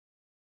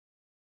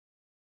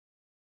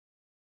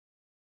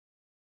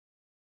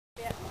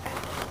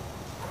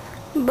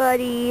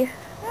Buddy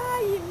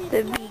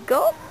the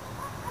beagle,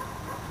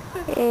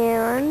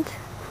 and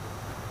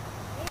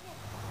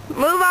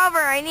move over.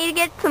 I need to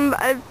get some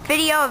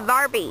video of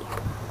Barbie.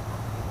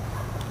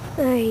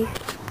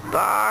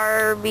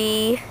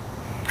 Barbie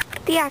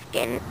the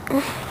Afghan.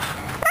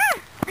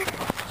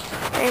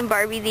 I'm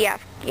Barbie the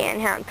Afghan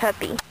hound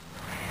puppy.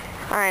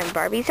 I'm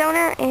Barbie's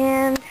owner,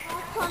 and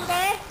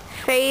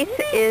Faith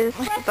is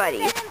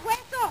Buddy.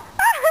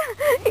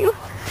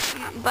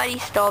 Buddy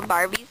stole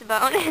Barbie's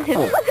bone.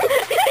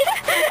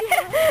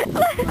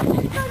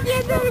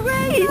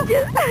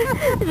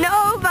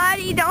 No,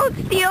 Buddy, don't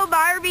steal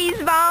Barbie's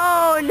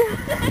bone. No,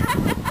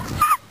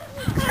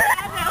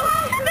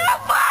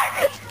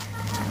 Barbie!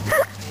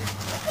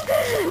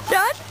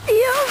 Don't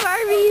steal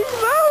Barbie's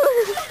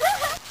bone.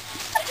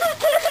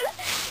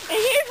 And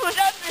here's what's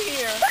under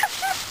here.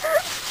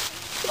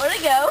 Where'd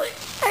it go?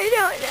 I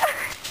don't know.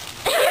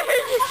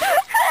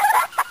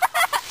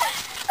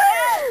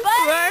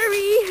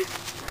 Barbie!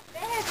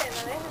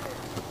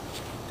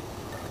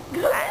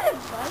 Go ahead,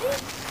 Buddy.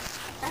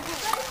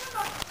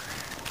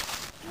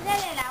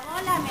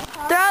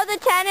 Throw the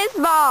tennis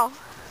ball.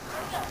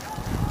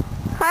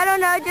 I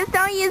don't know, just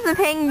don't use the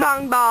ping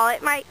pong ball.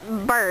 It might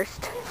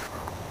burst.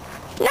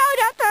 No,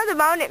 don't throw the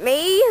bone at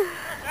me. I'm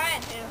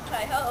trying to,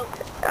 I hope.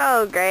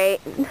 Oh,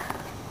 great. You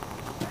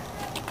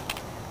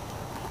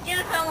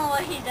gotta tell him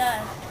what he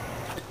does.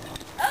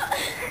 Oh.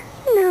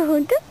 No,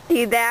 don't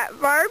do that,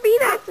 Barbie.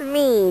 That's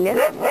mean.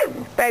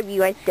 Barbie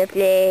wants to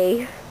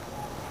play.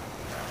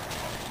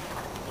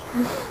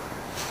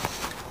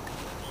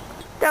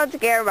 Don't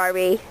scare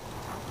Barbie.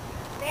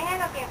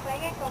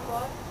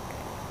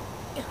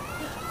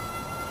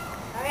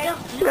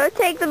 Go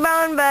take the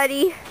bone,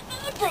 buddy.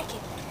 Take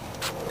it.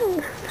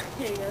 Here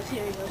he goes,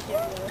 here he goes, here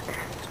he goes.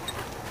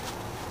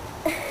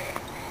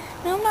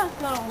 No, I'm not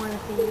going to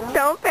see you.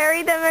 Don't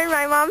bury them in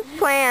my mom's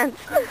plants.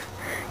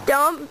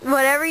 Don't,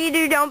 whatever you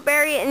do, don't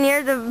bury it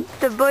near the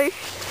bush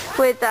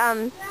with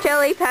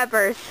chili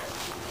peppers.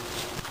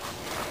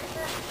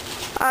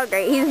 Oh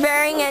great, he's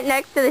burying it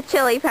next to the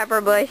chili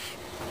pepper bush.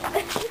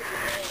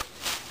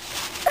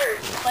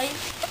 Wait,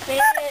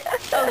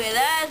 okay,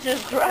 that's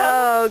just gross.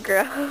 Oh,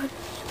 gross.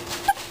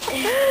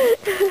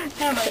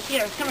 Come on,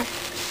 here, come here.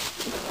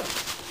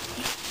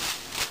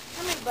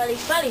 Come here, buddy,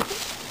 buddy.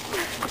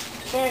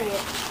 Bury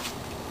it.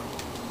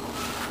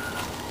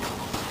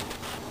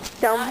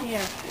 Don't, Not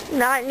here.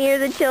 not near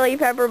the chili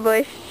pepper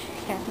bush.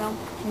 Okay, no,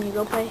 can you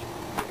go play?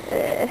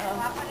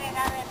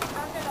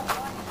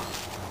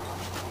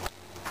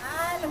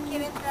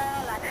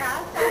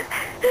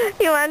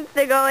 He wants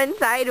to go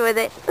inside with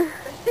it.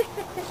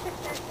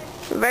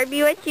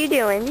 Barbie, what you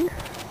doing?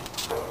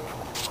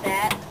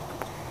 That.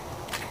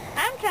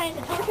 I'm trying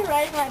to torture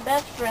my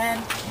best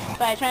friend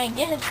by trying to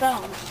get his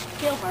bones.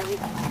 Kill Barbie.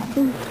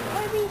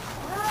 Barbie,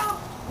 no.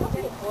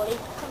 Okay, boy,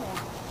 come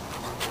here.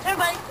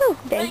 Everybody, Oh,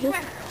 Buddy, dang. come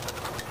here.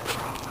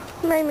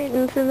 My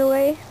mitten's in the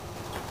way.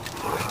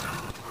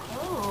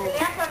 Oh.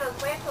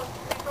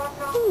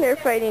 They're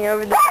fighting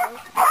over the bone.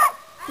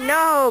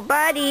 No,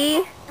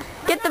 Buddy.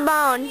 Get the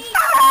bone.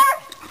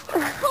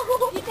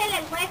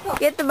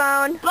 Get the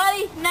bone.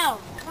 Buddy, no.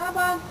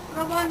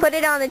 Put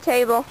it on the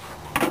table.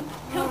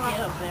 He'll get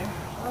up there.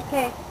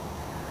 Okay.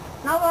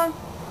 No bone.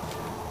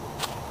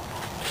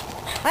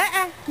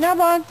 No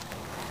bone.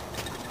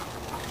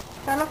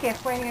 Solo que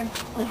jueguen.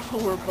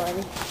 Poor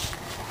Buddy.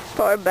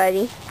 Poor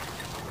Buddy.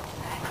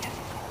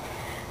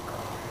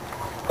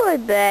 Poor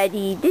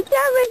Buddy. Did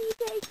somebody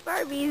take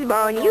Barbie's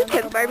bone? You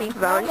took Barbie's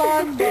bone.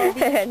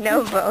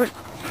 No bone.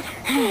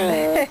 He's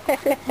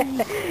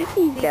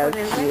so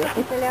cute.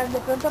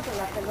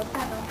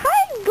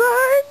 Hi,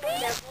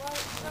 Barbie.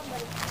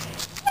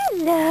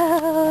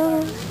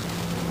 Hello.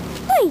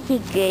 Aren't you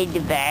good,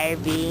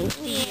 Barbie?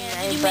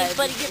 Yeah, you made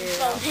Buddy get his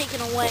phone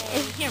taken away.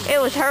 It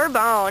was her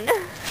bone.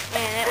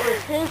 Man, it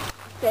was his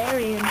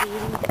burying duty.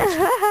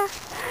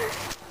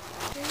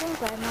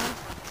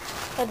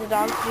 What the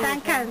dogs do? Están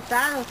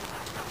cansados.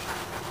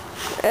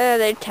 Oh,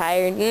 they're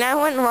tired, and I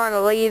wouldn't want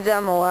to leave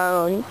them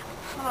alone.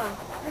 Come on,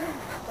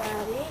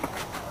 Daddy.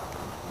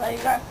 Oh, you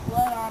got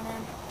blood on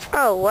him.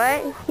 Oh,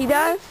 what? He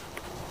does?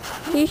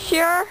 You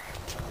sure?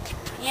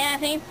 Yeah, I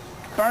think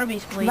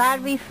Barbie's bleeding.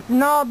 Barbie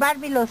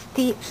los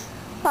tips.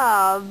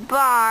 Oh,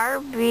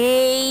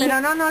 Barbie. Pero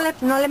no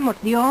le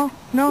mordió.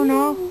 No.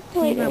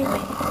 Wait a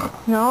minute.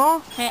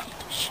 No. Hey,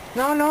 shh.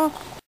 No.